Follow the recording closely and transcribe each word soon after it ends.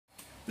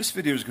This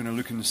video is going to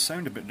look and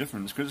sound a bit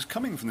different because it's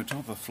coming from the top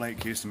of a flight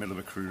case in the middle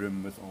of a crew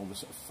room with all the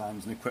sort of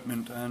fans and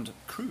equipment and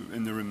crew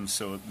in the room,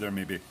 so there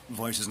may be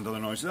voices and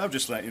other noises. I'll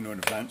just let you know in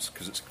advance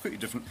because it's a completely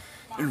different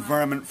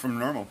environment from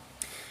normal.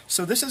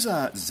 So this is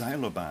a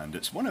Xylo Band.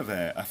 It's one of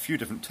a few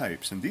different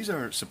types, and these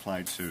are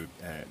supplied to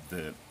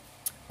the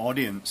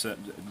audience at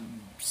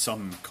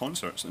some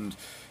concerts, and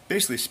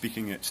basically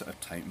speaking it sort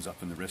of tightens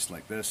up in the wrist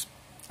like this,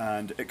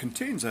 and it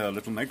contains a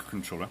little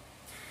microcontroller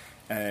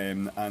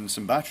and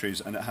some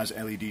batteries, and it has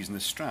LEDs in the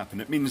strap, and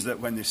it means that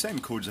when they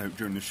send codes out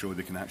during the show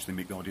they can actually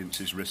make the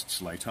audience's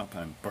wrists light up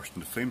and burst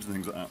into flames and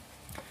things like that.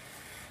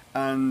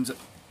 And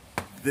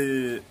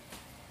the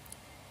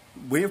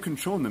way of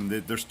controlling them,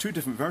 there's two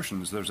different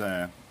versions. There's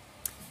the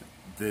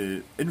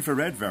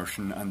infrared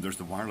version and there's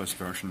the wireless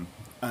version,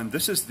 and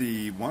this is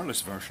the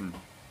wireless version.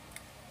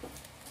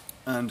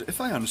 And if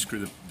I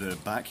unscrew the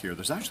back here,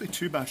 there's actually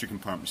two battery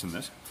compartments in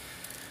this.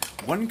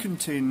 One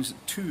contains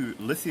two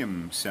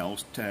lithium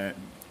cells,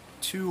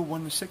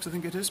 2016 I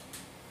think it is.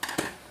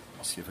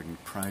 Let's see if I can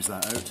prise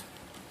that out.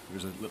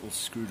 There's a little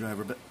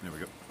screwdriver bit, there we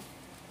go.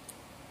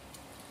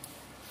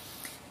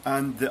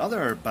 And the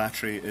other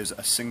battery is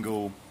a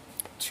single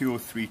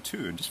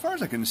 2032, and as far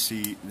as I can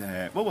see,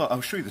 well,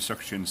 I'll show you the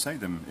circuitry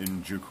inside them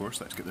in due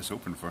course. Let's get this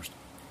open first.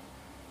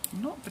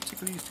 Not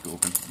particularly easy to go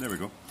open, there we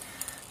go.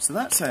 So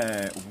that's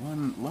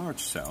one large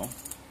cell,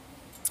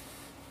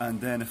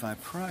 and then if I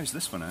prise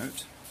this one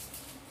out,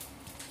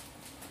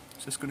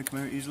 is this going to come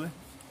out easily?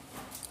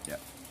 Yeah.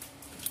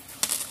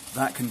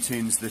 That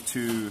contains the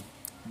two,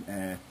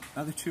 are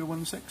they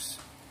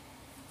 2016?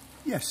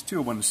 Yes,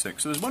 2016.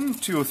 So there's one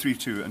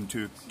 2032 and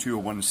two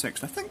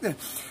 2016. I think the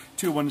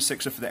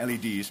 2016 are for the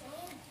LEDs,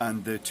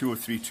 and the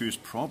 2032 is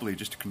probably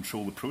just to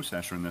control the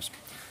processor in this.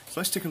 So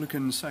let's take a look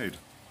inside.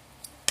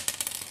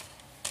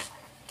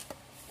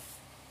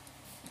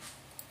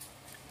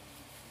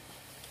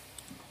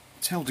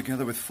 It's held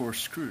together with 4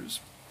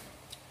 screws.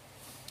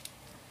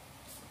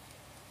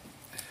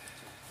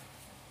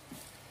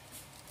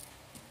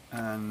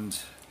 And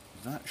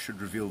that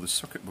should reveal the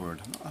circuit board.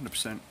 I'm not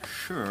 100%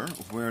 sure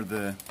where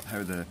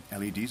how the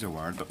LEDs are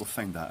wired, but we'll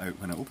find that out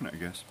when I open it, I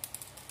guess.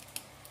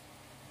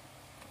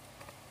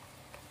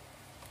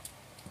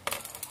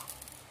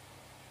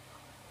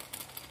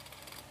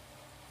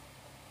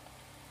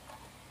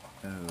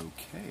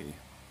 Okay.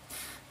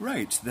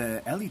 Right,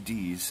 the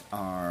LEDs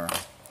are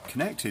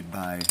connected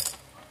by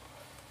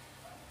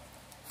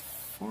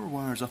 4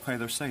 wires up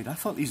either side. I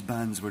thought these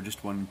bands were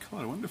just one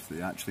colour. I wonder if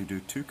they actually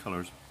do 2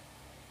 colours.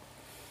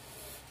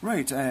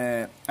 Right,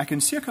 I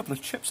can see a couple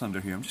of chips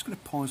under here. I'm just going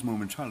to pause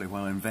momentarily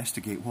while I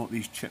investigate what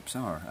these chips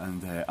are,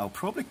 and I'll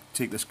probably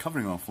take this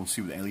covering off. We'll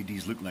see what the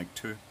LEDs look like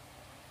too.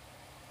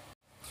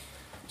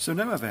 So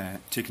now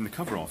I've taken the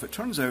cover off. It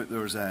turns out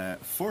there's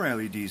 4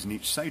 LEDs on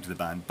each side of the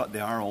band, but they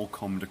are all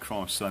combed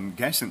across, so I'm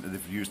guessing that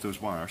they've used those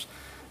wires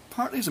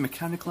partly as a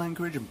mechanical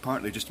anchorage and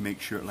partly just to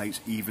make sure it lights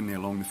evenly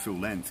along the full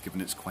length,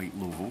 given it's quite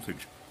low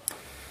voltage.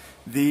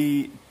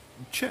 The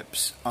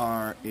chips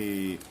are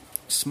a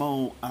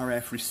small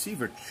RF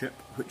receiver chip,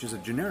 which is a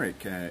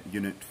generic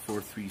unit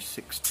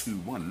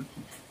 43621.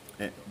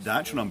 The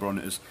actual number on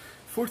it is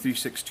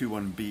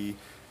 43621B,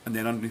 and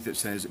then underneath it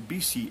says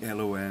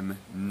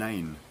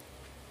BCLOM9.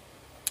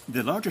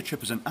 The larger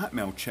chip is an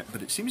Atmel chip,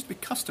 but it seems to be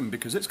custom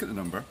because it's got the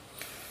number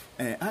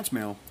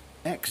Atmel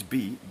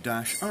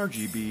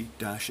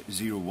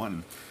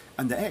XB-RGB-01.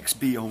 And the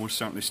XB almost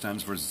certainly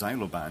stands for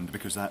Xylo Band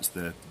because that's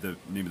the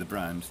name of the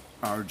brand.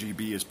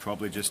 RGB is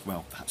probably just,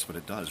 well, that's what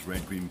it does,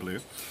 red, green,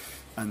 blue.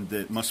 And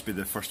it must be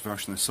the first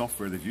version of the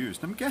software they've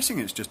used. I'm guessing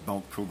it's just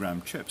bulk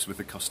programmed chips with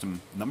a custom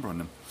number on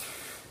them.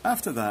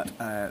 After that,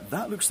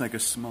 that looks like a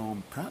small,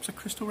 perhaps a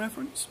crystal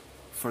reference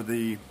for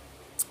the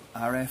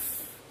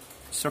RF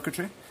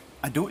circuitry.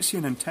 I don't see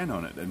an antenna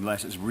on it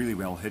unless it's really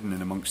well hidden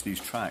in amongst these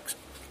tracks.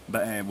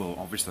 But, well,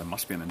 obviously there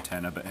must be an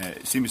antenna, but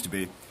it seems to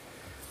be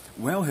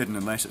well hidden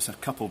unless it's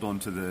coupled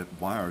onto the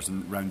wires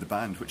and round the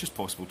band, which is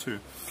possible too.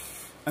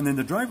 And then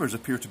the drivers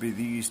appear to be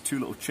these 2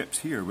 little chips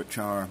here, which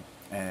are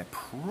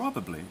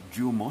probably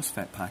dual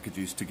MOSFET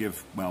packages to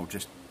give, well,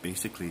 just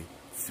basically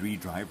 3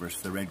 drivers,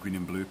 the red, green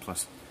and blue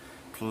plus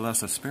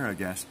a spare, I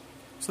guess.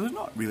 So there's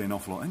not really an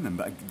awful lot in them,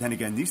 but then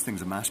again, these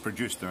things are mass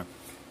produced. They're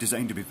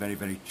designed to be very,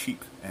 very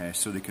cheap,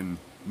 so they can,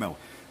 well,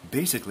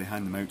 basically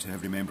hand them out to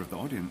every member of the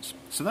audience.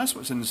 So that's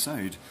what's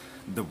inside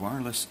the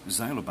wireless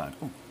Xylo Band.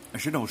 Oh, I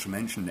should also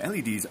mention the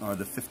LEDs are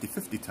the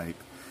 50/50 type,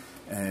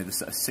 the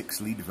sort of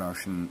 6-lead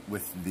version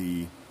with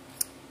the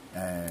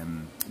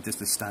just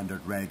the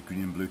standard red,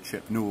 green and blue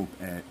chip. No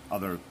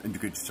other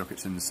integrated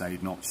circuits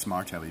inside, not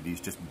smart LEDs,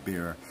 just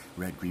bare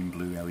red, green,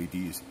 blue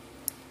LEDs.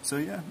 So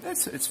yeah,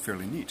 it's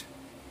fairly neat.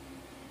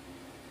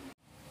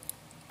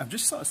 I've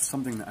just thought of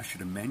something that I should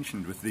have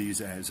mentioned with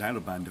these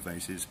Xylo Band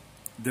devices.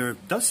 There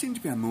does seem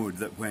to be a mode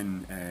that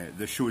when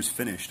the show is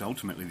finished,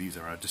 ultimately these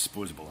are a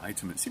disposable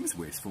item. It seems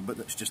wasteful, but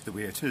that's just the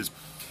way it is.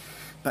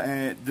 But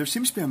there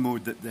seems to be a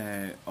mode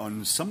that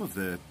on some of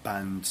the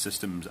band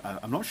systems,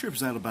 I'm not sure if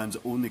Xylo Band's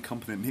the only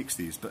company that makes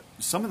these, but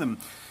some of them,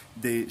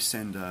 they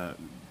send a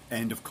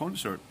end of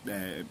concert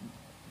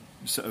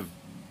sort of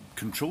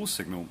control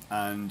signal,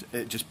 and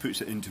it just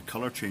puts it into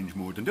colour change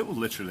mode, and it will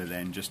literally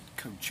then just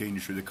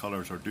change through the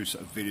colours or do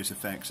sort of various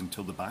effects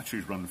until the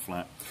batteries run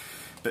flat.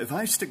 But if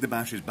I stick the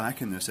batteries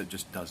back in this, it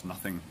just does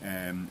nothing.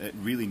 It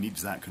really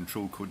needs that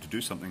control code to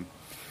do something.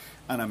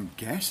 And I'm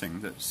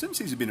guessing that since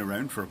these have been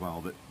around for a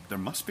while, that there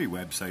must be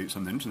websites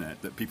on the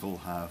internet that people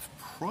have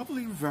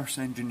probably reverse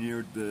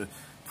engineered the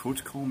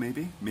protocol,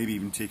 maybe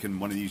even taken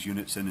one of these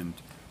units in and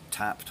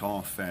tapped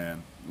off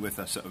with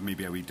a sort of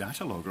maybe a wee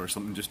data logger or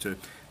something, just to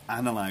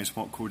analyse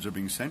what codes are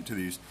being sent to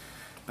these.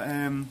 But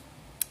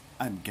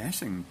I'm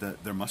guessing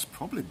that there must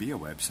probably be a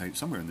website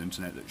somewhere on the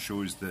internet that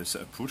shows the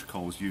sort of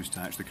protocols used to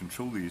actually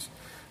control these.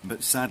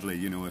 But sadly,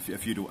 you know,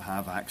 if you don't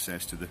have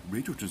access to the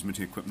radio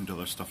transmitting equipment or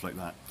other stuff like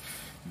that,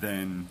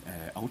 then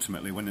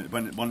ultimately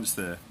once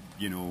the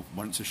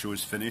show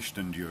is finished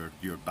and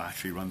your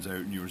battery runs out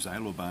in your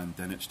Xylo Band,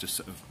 then it's just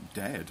sort of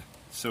dead.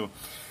 So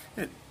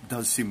it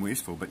does seem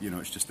wasteful, but you know,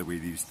 it's just the way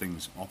these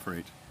things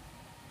operate.